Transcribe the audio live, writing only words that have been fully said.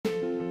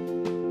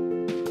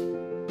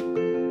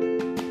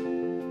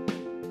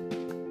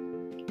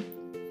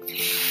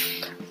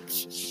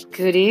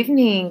Good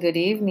evening,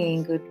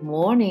 good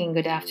morning,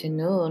 good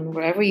afternoon,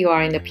 wherever you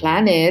are in the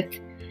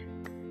planet.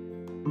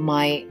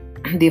 My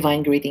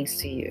divine greetings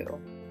to you.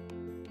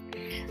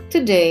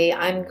 Today,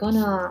 I'm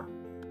gonna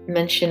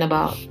mention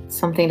about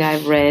something that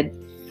I've read,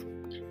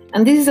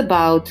 and this is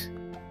about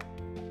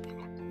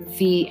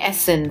the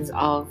essence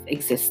of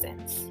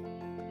existence.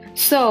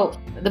 So,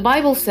 the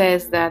Bible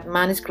says that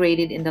man is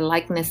created in the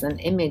likeness and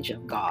image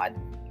of God.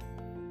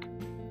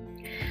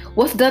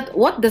 What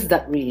does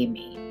that really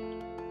mean?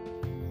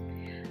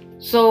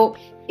 So,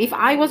 if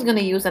I was going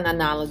to use an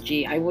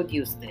analogy, I would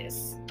use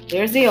this.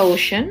 There's the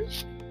ocean,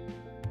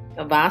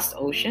 a vast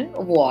ocean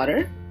of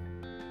water.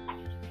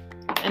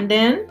 And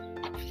then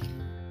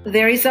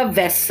there is a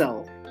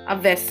vessel,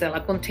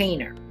 a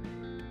container,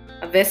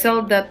 a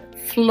vessel that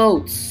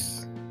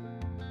floats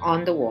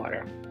on the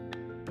water.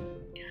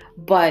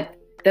 But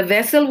the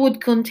vessel would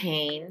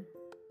contain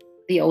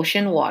the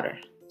ocean water.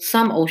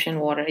 Some ocean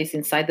water is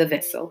inside the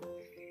vessel.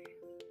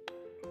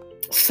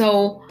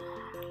 So,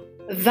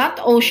 that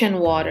ocean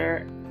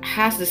water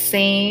has the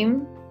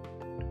same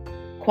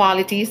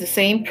qualities, the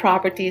same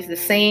properties, the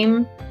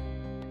same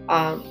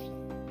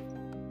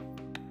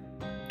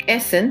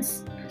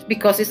essence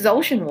because it's the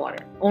ocean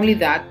water. Only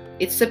that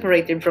it's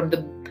separated from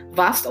the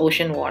vast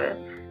ocean water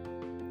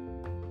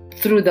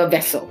through the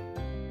vessel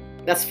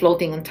that's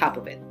floating on top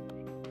of it.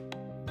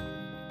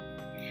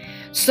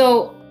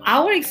 So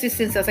our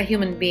existence as a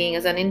human being,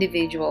 as an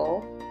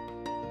individual,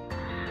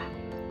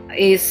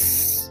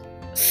 is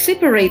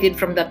separated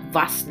from that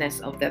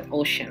vastness of that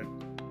ocean.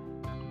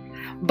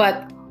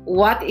 But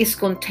what is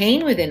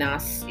contained within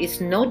us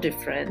is no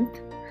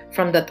different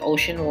from that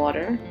ocean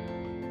water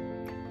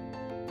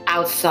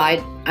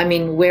outside,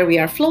 where we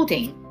are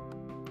floating.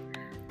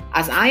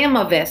 As I am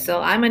a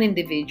vessel, I'm an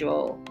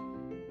individual,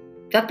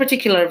 that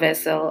particular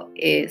vessel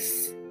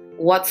is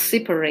what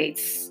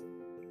separates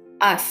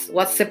us,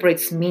 what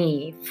separates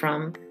me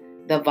from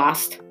the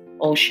vast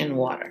ocean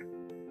water.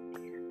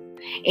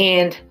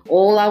 And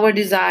all our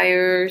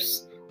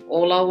desires,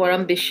 all our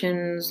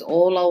ambitions,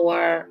 all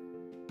our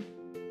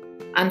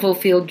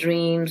unfulfilled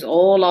dreams,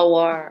 all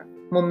our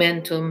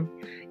momentum,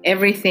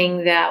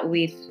 everything that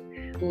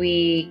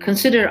we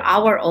consider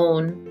our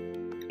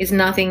own is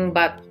nothing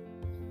but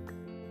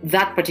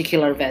that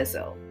particular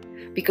vessel.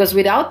 Because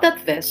without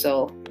that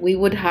vessel, we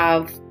would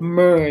have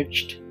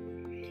merged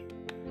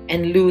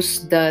and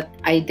lose that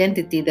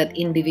identity, that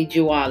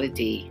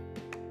individuality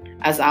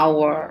as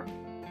our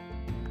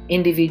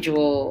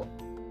individual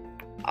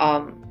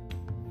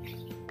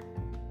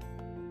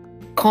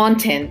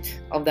content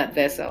of that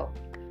vessel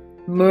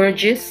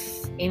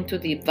merges into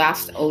the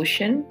vast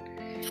ocean,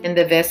 and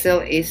the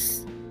vessel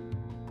is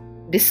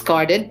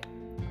discarded,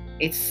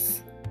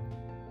 it's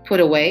put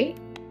away.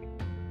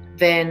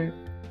 Then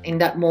in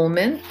that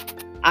moment,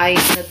 I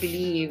cannot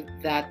believe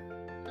that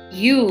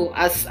you,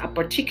 as a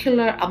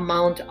particular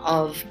amount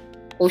of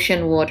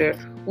ocean water,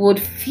 would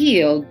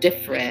feel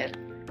different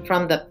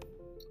from the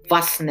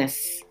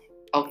vastness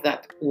of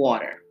that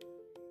water.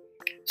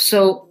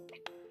 So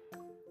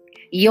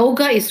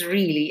yoga is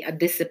really a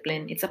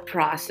discipline. It's a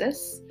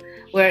process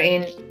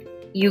wherein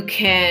you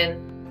can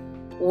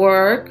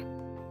work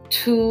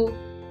to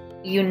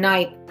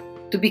unite,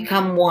 to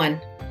become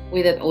one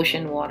with that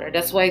ocean water.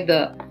 That's why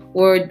the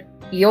word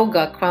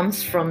yoga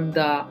comes from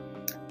the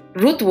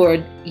root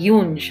word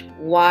yunj,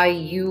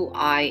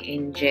 Y-U-I-N-J,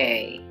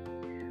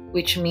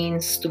 which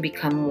means to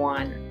become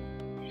one.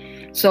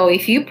 So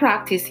if you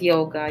practice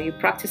yoga, you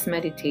practice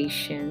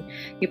meditation,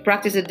 you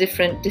practice the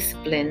different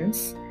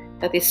disciplines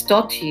that is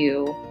taught to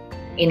you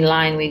in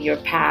line with your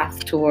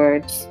path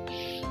towards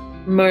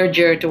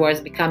merger, towards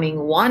becoming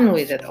one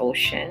with that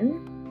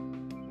ocean,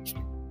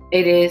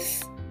 it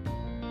is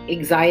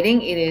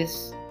exciting, it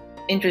is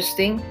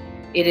interesting,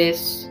 it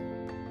is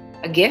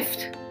a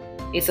gift,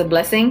 it's a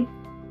blessing.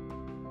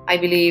 I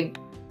believe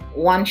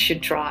one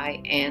should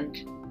try and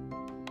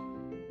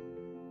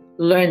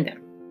learn them.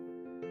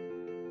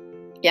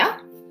 Yeah?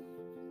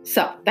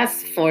 So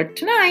that's for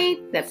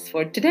tonight. That's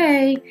for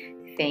today.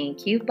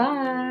 Thank you.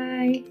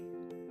 Bye.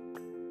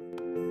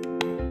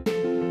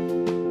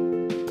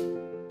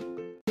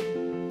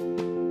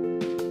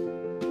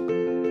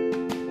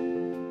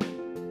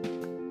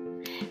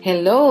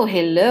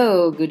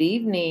 Hello. Good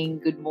evening,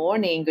 good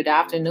morning, good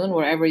afternoon,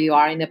 wherever you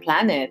are in the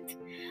planet.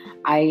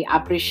 I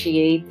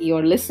appreciate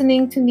your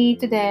listening to me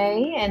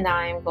today, and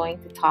I'm going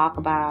to talk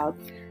about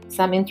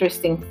some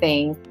interesting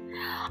things.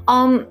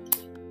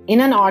 In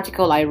an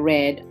article I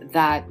read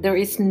that there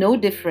is no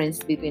difference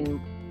between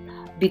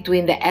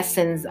the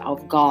essence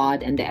of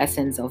God and the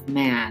essence of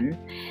man.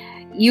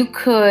 You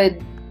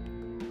could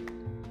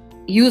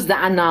use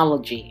the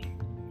analogy.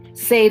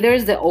 Say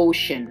there's the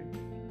ocean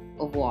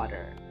of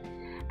water,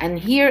 and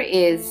here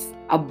is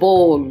a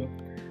bowl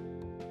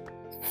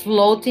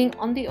floating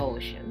on the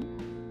ocean,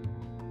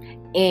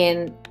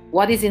 and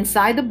what is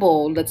inside the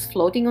bowl that's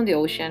floating on the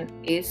ocean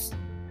is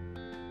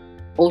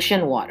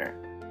ocean water.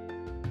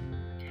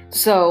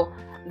 So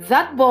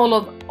that bowl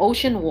of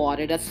ocean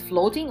water that's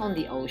floating on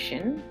the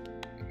ocean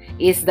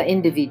is the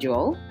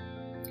individual,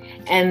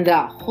 And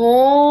the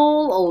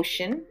whole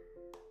ocean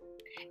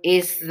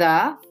is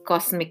the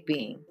cosmic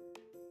being,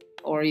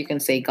 or you can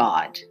say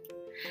God.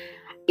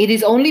 It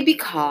is only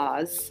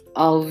because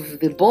of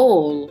the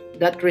bowl,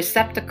 that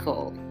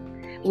receptacle,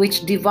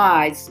 which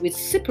divides, which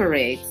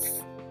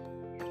separates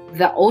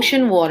the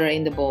ocean water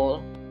in the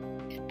bowl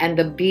and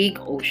the big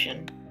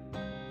ocean.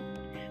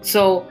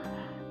 So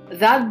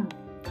that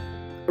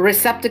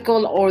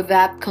receptacle or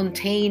that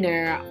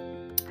container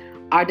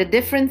are the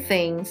different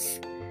things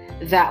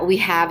that we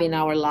have in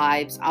our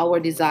lives, our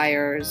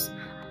desires,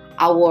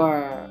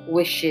 our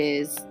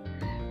wishes,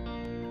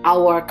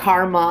 our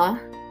karma,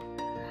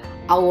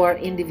 our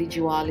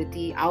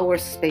individuality, our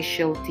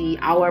specialty,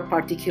 our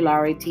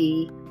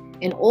particularity,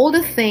 and all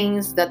the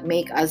things that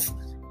make us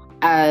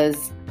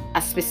as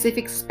a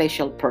specific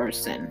special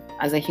person,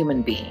 as a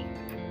human being.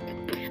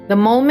 The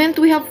moment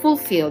we have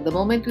fulfilled, the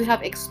moment we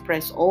have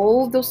expressed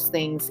all those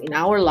things in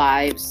our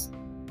lives,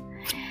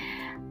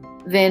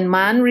 then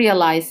man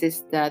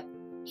realizes that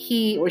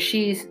he or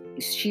she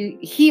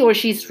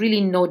is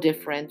really no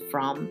different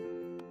from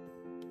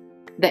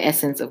the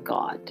essence of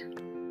God.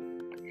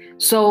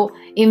 So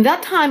in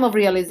that time of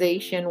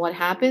realization, what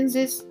happens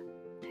is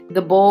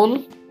the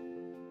bowl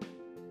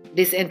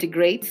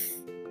disintegrates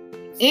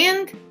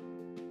and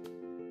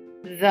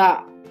the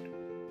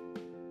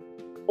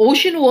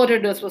ocean water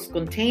that was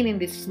contained in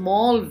this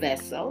small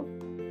vessel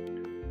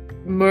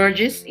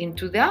merges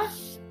into the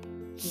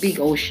big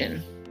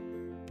ocean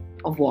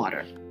of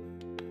water.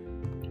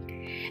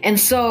 And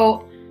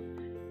so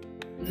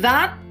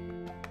that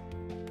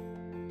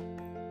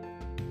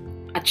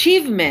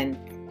achievement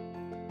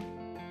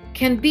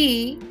can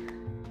be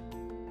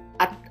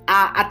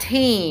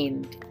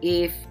attained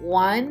if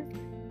one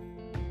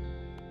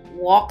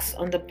walks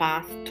on the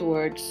path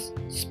towards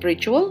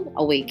spiritual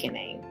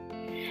awakening.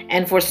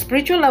 And for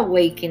spiritual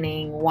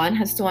awakening, one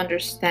has to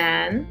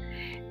understand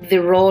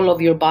the role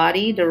of your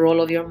body, the role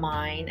of your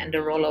mind, and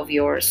the role of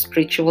your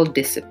spiritual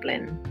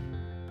discipline.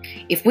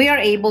 If we are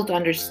able to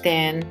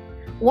understand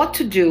what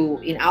to do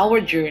in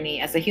our journey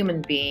as a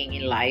human being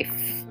in life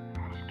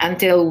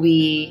until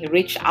we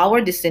reach our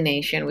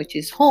destination, which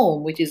is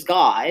home, which is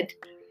God,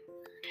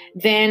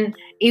 then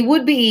it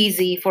would be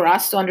easy for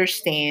us to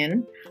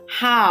understand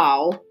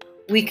how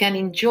we can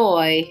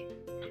enjoy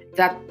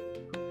that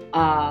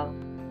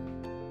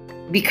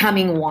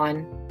becoming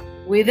one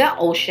with the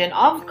ocean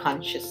of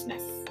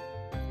consciousness,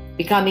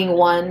 becoming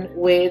one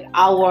with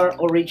our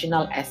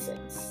original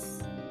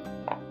essence.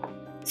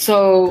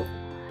 So,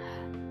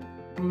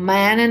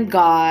 man and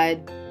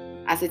God,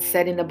 as it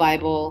said in the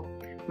Bible,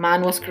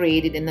 man was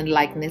created in the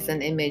likeness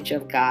and image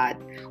of God.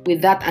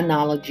 With that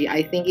analogy,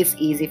 I think it's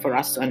easy for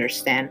us to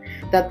understand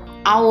that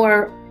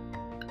our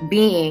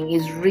being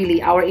is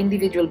really, our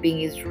individual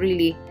being is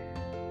really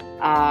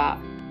a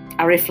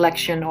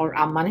reflection or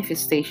a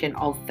manifestation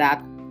of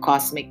that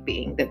cosmic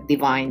being, that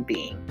divine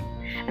being.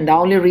 And the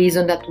only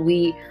reason that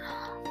we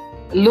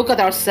look at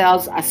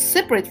ourselves as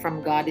separate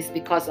from God is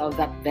because of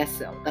that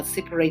vessel that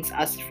separates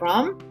us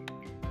from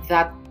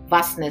that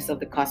vastness of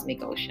the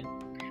cosmic ocean.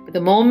 But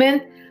the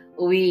moment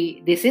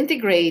we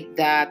disintegrate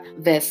that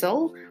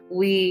vessel,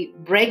 we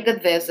break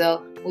that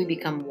vessel, we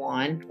become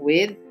one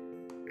with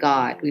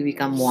God. We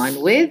become one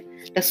with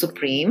the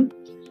supreme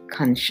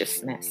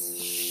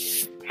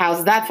consciousness.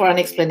 How's that for an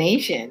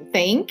explanation?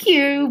 Thank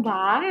you.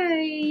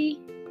 Bye.